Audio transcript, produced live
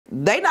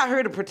They not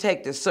here to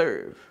protect and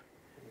serve.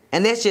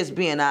 And that's just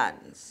being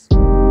honest.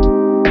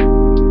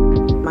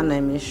 My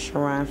name is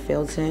Sheron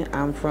Felton.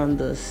 I'm from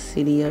the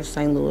city of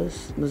St.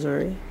 Louis,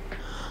 Missouri.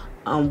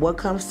 What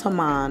comes to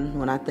mind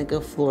when I think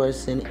of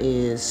Florissant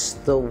is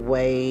the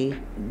way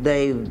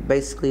they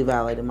basically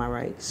violated my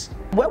rights.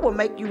 What would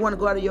make you want to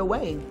go out of your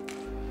way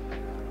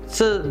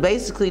to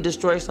basically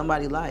destroy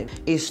somebody's life?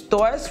 It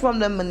starts from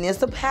the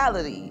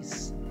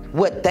municipalities.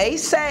 What they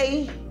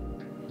say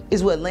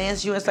is what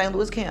lands you in St.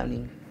 Louis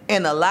County.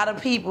 And a lot of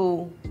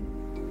people,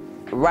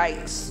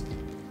 rights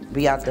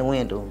be out the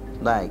window,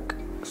 like,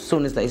 as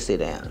soon as they sit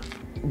down.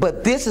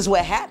 But this is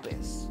what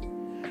happens.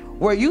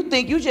 Where you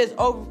think you just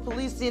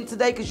over-policing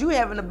today because you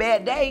having a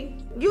bad day,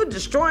 you're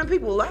destroying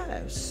people's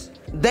lives.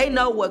 They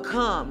know what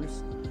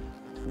comes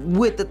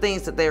with the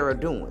things that they are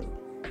doing.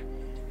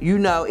 You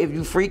know, if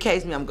you free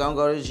case me, I'm gonna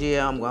go to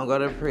jail, I'm gonna go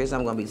to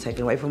prison, I'm gonna be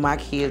taken away from my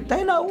kids.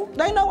 They know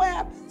what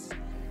happens.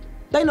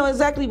 They know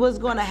exactly what's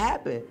gonna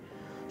happen.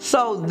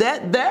 So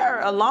that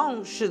there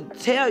alone should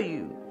tell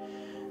you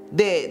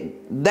that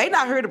they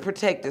not here to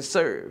protect and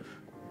serve.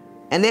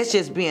 And that's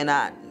just being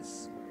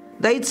honest.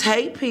 They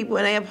take people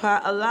and they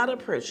apply a lot of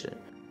pressure.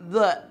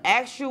 The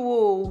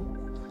actual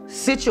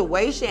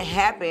situation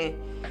happened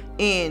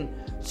in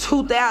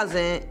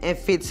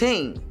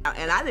 2015.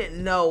 And I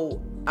didn't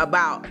know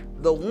about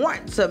the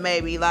warrant to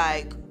maybe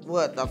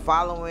the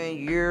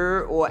following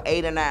year or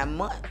 8 or 9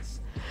 months.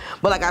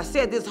 But like I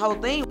said, this whole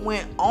thing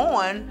went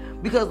on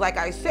because like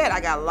I said, I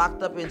got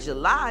locked up in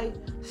July,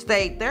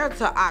 stayed there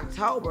till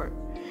October.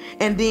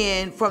 And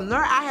then from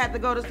there, I had to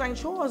go to St.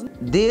 Charles.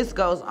 This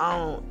goes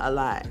on a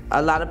lot.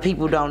 A lot of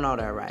people don't know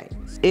their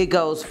rights. It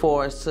goes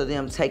for to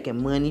them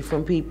taking money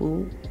from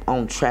people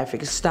on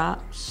traffic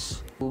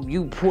stops.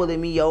 You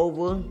pulling me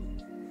over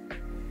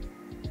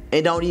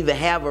and don't even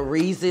have a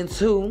reason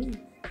to.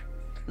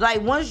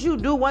 Like, once you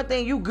do one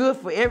thing, you good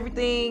for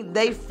everything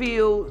they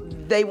feel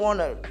they want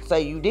to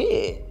say you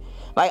did.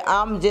 Like,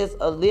 I'm just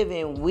a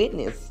living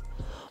witness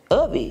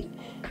of it.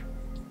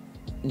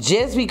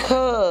 Just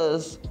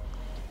because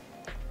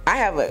I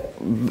have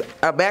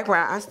a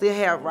background, I still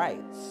have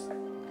rights.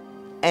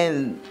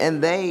 And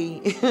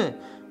they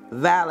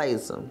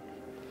violate them.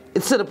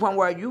 It's to the point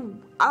where I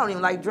don't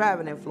even like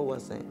driving in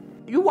Florissant.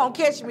 You won't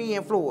catch me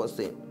in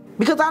Florissant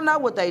because I know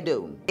what they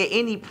do. At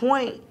any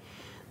point,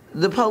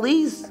 the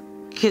police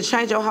can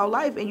change your whole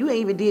life and you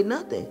ain't even did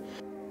nothing.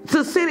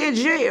 To sit in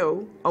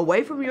jail,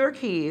 away from your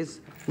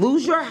kids,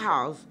 lose your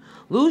house,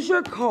 lose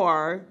your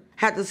car,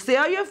 have to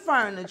sell your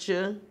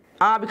furniture,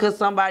 all because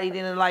somebody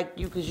didn't like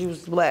you because you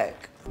was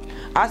black.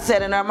 I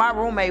sat in there, my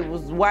roommate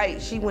was white.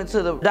 She went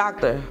to the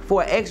doctor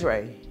for an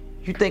x-ray.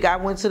 You think I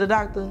went to the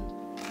doctor?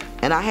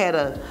 And I had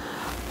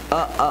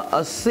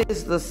a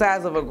cyst the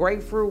size of a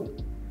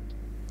grapefruit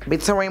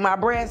between my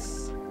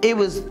breasts. It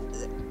was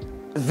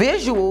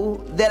visual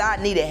that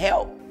I needed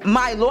help.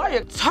 My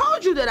lawyer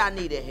told you that I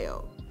needed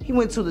help. He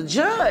went to the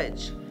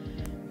judge,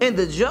 and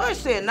the judge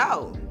said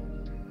no.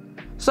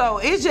 So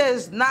it's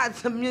just not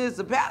the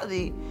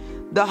municipality.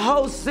 The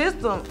whole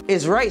system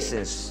is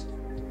racist.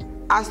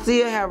 I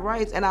still have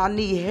rights, and I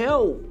need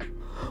help.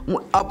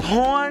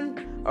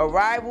 Upon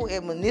arrival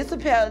in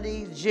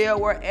municipalities,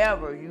 jail,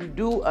 wherever, you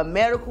do a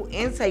medical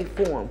intake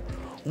form.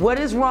 What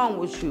is wrong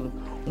with you?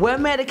 What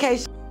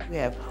medication do you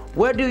have?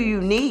 What do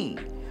you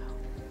need?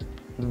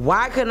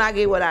 Why couldn't I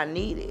get what I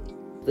needed?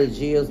 The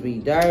jails be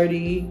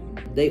dirty.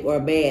 They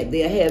are bad.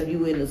 They'll have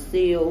you in a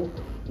cell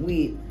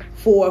with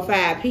 4 or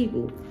 5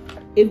 people.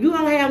 If you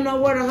don't have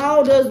nowhere to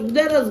hold us,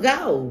 let us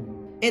go.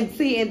 And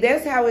see, and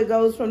that's how it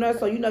goes from there.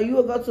 So, you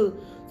will go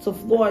to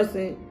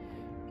Florissant,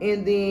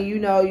 and then, you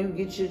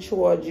get your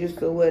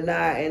charges or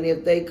whatnot. And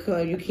if they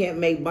come, you can't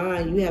make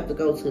bond, you have to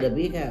go to the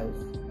big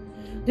house.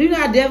 Do you know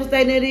how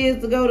devastating it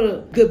is to go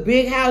to the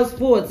big house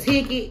for a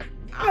ticket?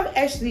 I've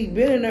actually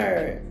been in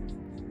there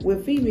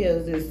with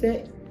females that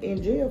sat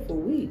in jail for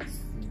weeks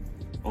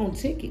on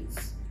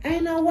tickets.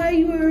 Ain't no way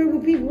you were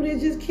with people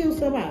that just killed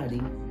somebody.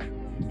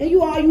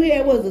 And all you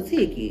had was a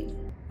ticket.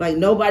 Like,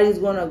 nobody's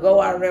gonna go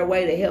out of their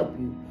way to help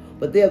you,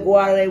 but they'll go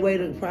out of their way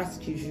to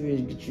prosecute you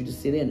and get you to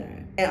sit in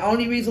there. And the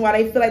only reason why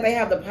they feel like they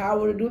have the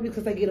power to do it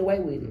because they get away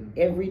with it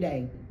every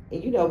day.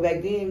 And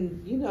back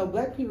then,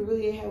 black people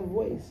really didn't have a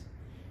voice.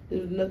 There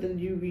was nothing,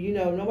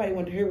 nobody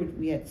wanted to hear what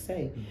we had to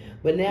say.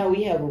 But now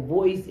we have a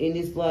voice, and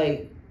it's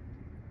like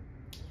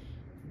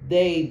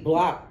they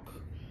block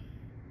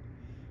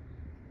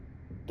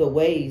the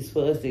ways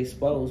for us to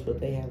expose what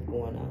they have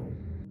going on.